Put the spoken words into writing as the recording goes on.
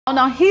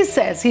Now, he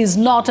says he's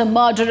not a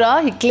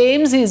murderer. He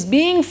claims he's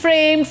being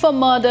framed for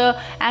murder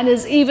and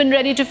is even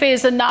ready to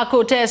face a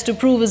narco test to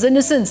prove his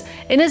innocence.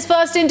 In his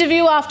first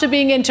interview after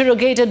being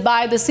interrogated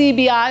by the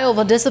CBI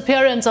over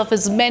disappearance of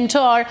his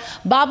mentor,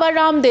 Baba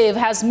Ramdev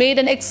has made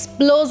an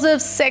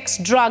explosive sex,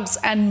 drugs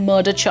and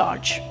murder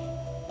charge.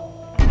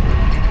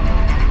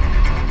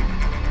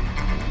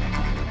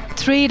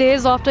 3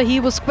 days after he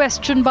was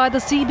questioned by the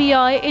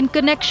CBI in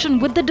connection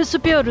with the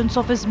disappearance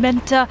of his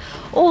mentor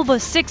over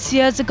 6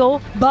 years ago,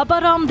 Baba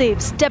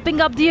Ramdev stepping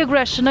up the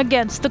aggression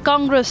against the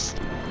Congress.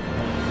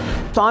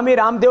 Swami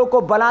Ramdev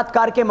को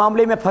बलात्कार के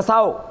मामले में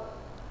फंसाओ,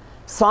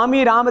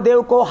 स्वामी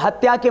रामदेव को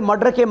हत्या के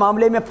murder के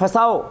मामले में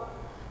फंसाओ,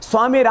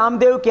 स्वामी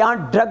रामदेव के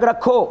यहाँ ड्रग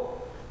रखो,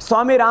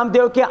 स्वामी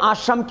रामदेव के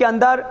आश्रम के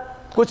अंदर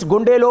कुछ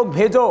गुंडे लोग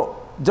भेजो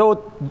जो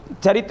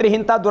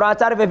चरित्रहीनता,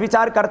 दुराचार,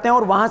 व्यभिचार करते हैं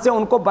और वहाँ से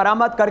उनको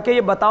बरामद करके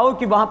ये बताओ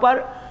कि वहाँ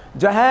पर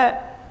जो है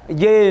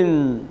ये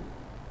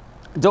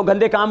जो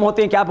गंदे काम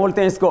होते हैं, क्या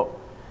बोलते हैं इसको,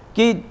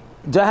 कि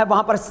जो है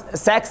वहाँ पर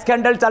सेक्स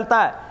स्कैंडल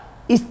चलता है।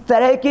 इस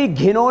तरह की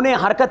घिनौने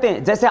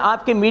हरकतें जैसे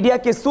आपके मीडिया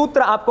के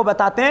सूत्र आपको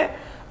बताते हैं,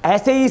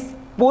 ऐसे ही इस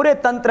पूरे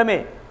तंत्र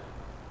में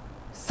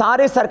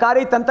सारे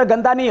सरकारी तंत्र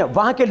गंदा नहीं है।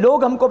 वहां के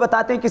लोग हमको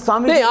बताते हैं कि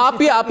स्वामी नहीं,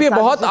 आप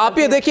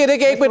ये देखिए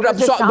एक मिनट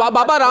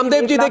बाबा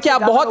रामदेव जी, देखिए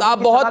आप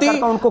बहुत ही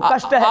उनको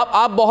कष्ट है,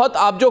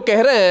 आप जो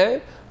कह रहे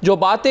हैं, जो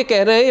बातें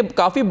कह रहे हैं, ये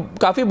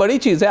काफी बड़ी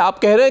चीज है। आप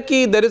कह रहे हैं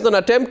कि there is an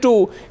attempt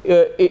to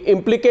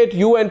implicate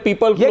you and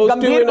people close to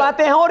you. ये गंभीर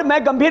बातें हैं और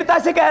मैं गंभीरता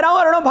से कह रहा हूं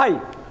अर्णव भाई।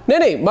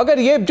 नहीं, मगर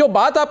ये जो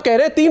बात आप कह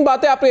रहे हैं, 3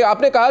 बातें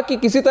आपने कहा कि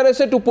किसी तरह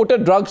से to put a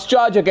drugs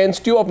charge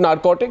against you of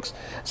narcotics,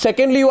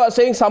 secondly you are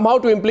saying somehow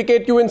to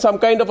implicate you in some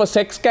kind of a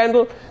sex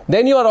scandal,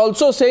 then you are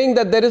also saying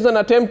that there is an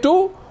attempt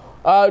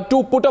to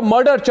put a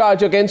murder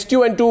charge against you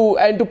and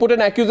to put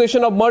an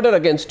accusation of murder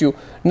against you.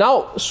 Now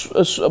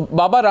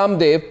Baba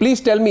Ramdev,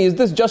 please tell me, is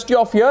this just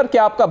your fear?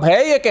 क्या आपका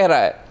भय ये कह रहा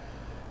है?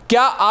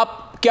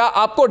 क्या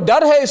आपको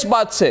डर है इस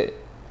बात से,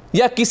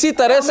 या किसी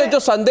तरह से जो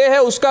संदेह है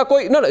उसका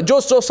कोई जो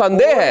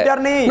संदेह है,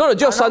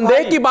 जो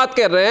संदेह की बात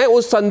कर रहे हैं,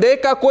 उस संदेह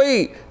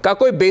का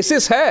कोई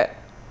बेसिस है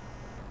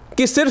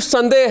कि सिर्फ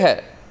संदेह है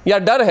या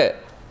डर है?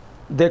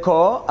 देखो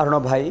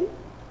अर्णव भाई,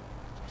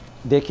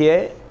 देखिए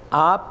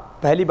आप,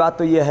 पहली बात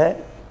तो यह है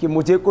कि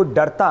मुझे कोई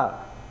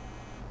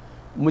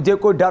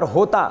डर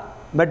होता,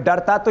 मैं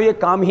डरता तो ये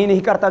काम ही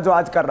नहीं करता जो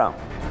आज कर रहा हूं।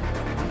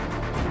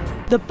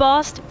 The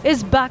past is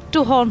back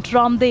to haunt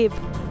Ramdev.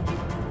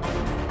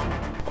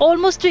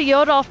 Almost a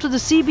year after the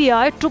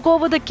CBI took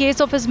over the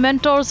case of his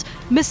mentor's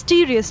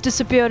mysterious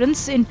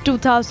disappearance in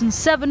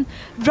 2007,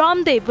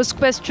 Ramdev was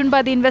questioned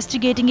by the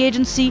investigating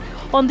agency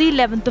on the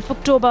 11th of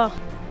October.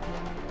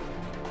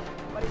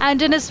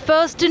 And in his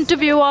first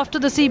interview after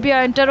the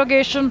CBI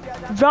interrogation,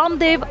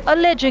 Ramdev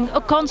alleging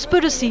a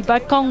conspiracy by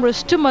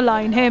Congress to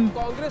malign him.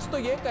 Congress तो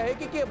ये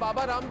कहेगी कि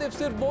बाबा रामदेव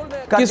सिर्फ बोल रहे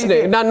हैं। किसने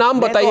नाम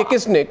बताइए,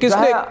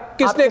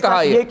 किसने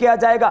कहा ये किया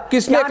जाएगा?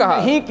 किसने कहा?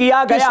 नहीं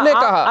किया गया। किसने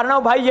कहा?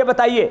 अर्णव भाई ये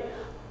बताइए,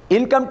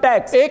 इनकम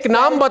टैक्स, एक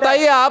नाम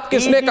बताइए आप,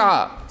 किसने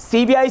कहा?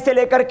 सीबीआई से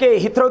लेकर के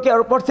हिथ्रो के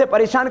एयरपोर्ट से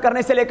परेशान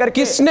करने से लेकर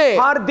किसने?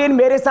 हर दिन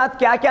मेरे साथ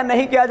क्या क्या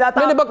नहीं किया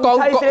जाता।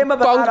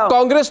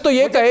 कांग्रेस तो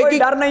ये कहेगी,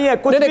 डर नहीं है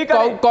कुछ भी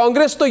करे।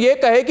 कांग्रेस तो ये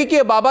कहेगी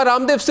कि बाबा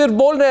रामदेव सिर्फ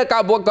बोल रहे हैं।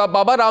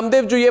 बाबा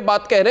रामदेव जो ये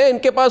बात कह रहे हैं,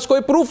 इनके पास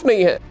कोई प्रूफ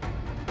नहीं है।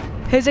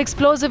 His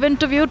explosive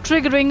interview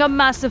triggering a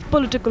massive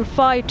political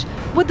fight,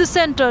 with the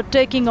centre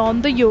taking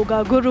on the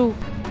yoga guru.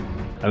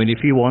 I mean,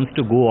 if he wants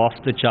to go off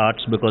the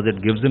charts because it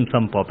gives him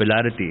some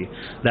popularity,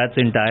 that's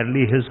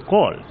entirely his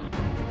call.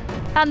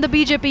 And the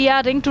BJP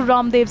adding to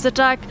Ramdev's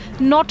attack,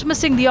 not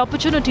missing the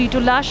opportunity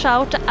to lash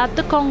out at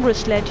the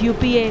Congress-led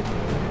UPA.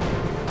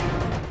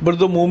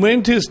 But the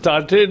moment he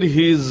started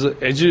his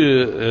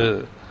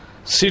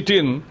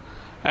sit-in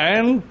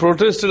and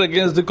protested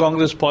against the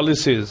Congress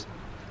policies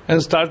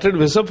and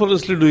started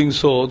vociferously doing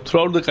so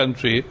throughout the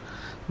country,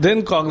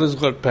 then Congress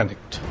got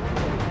panicked.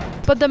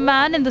 But the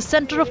man in the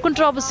center of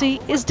controversy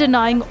is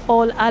denying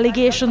all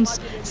allegations,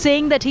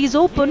 saying that he's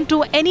open to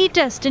any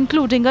test,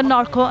 including a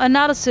narco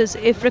analysis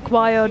if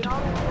required.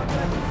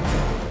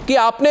 कि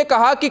आपने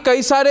कहा कि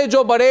कई सारे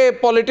जो बड़े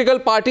political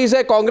parties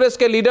है, कांग्रेस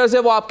के लीडर्स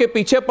है, वो आपके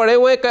पीछे पड़े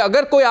हुए हैं।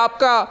 अगर कोई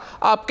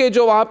आपके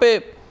जो वहाँ पे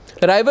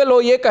राइवल हो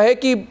ये कहे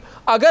कि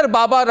अगर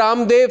बाबा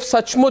रामदेव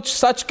सचमुच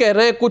सच कह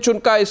रहे हैं, कुछ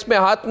उनका इसमें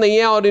हाथ नहीं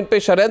है और इन पे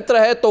षड्यंत्र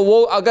है, तो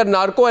वो अगर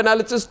नार्को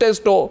एनालिसिस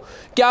टेस्ट हो,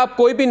 क्या आप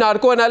कोई भी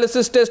नार्को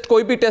एनालिसिस टेस्ट,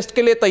 कोई भी टेस्ट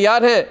के लिए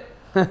तैयार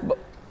हैं?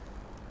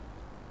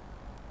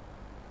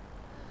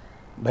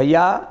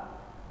 भैया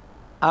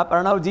आप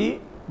अर्णव जी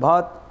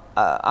बहुत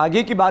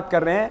आगे की बात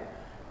कर रहे हैं।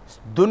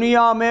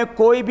 दुनिया में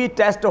कोई भी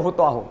टेस्ट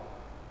होता हो,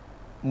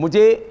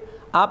 मुझे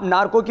आप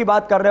नार्को की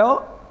बात कर रहे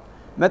हो,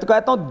 मैं तो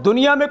कहता हूं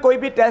दुनिया में कोई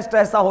भी टेस्ट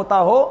ऐसा होता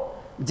हो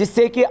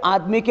जिससे कि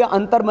आदमी के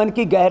अंतर मन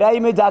की गहराई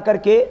में जाकर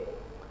के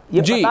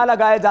ये पता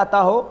लगाया जाता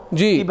हो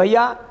कि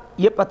भैया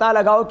ये पता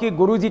लगाओ कि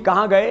गुरुजी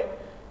कहाँ गए,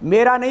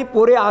 मेरा नहीं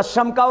पूरे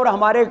आश्रम का और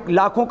हमारे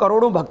लाखों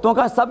करोड़ों भक्तों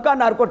का सबका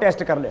नार्को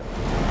टेस्ट कर ले।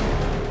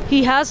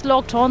 He has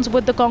locked horns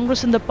with the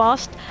Congress in the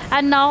past,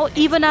 and now,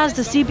 even as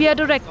the CBI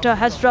director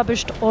has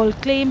rubbished all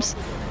claims,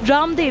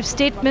 Ramdev's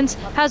statements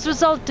has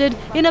resulted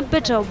in a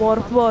bitter war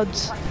of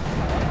words.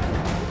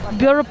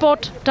 Bureau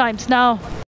Report, Times Now.